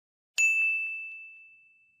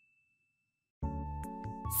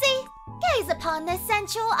plays upon this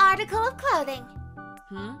sensual article of clothing.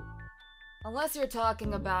 Unless you're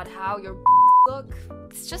talking about how your look,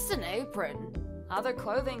 it's just an apron. Other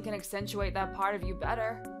clothing can accentuate that part of you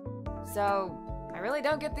better. So, I really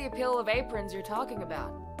don't get the appeal of aprons you're talking about.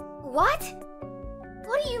 What?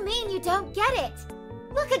 What do you mean you don't get it?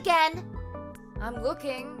 Look again. I'm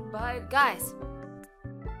looking, but guys,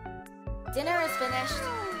 dinner is finished.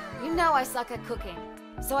 You know I suck at cooking,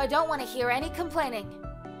 so I don't want to hear any complaining.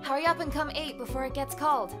 Hurry up and come eat before it gets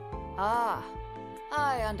cold. Ah,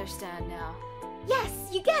 I understand now. Yes,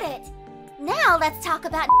 you get it. Now let's talk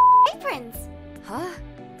about aprons. Huh?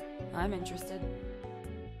 I'm interested.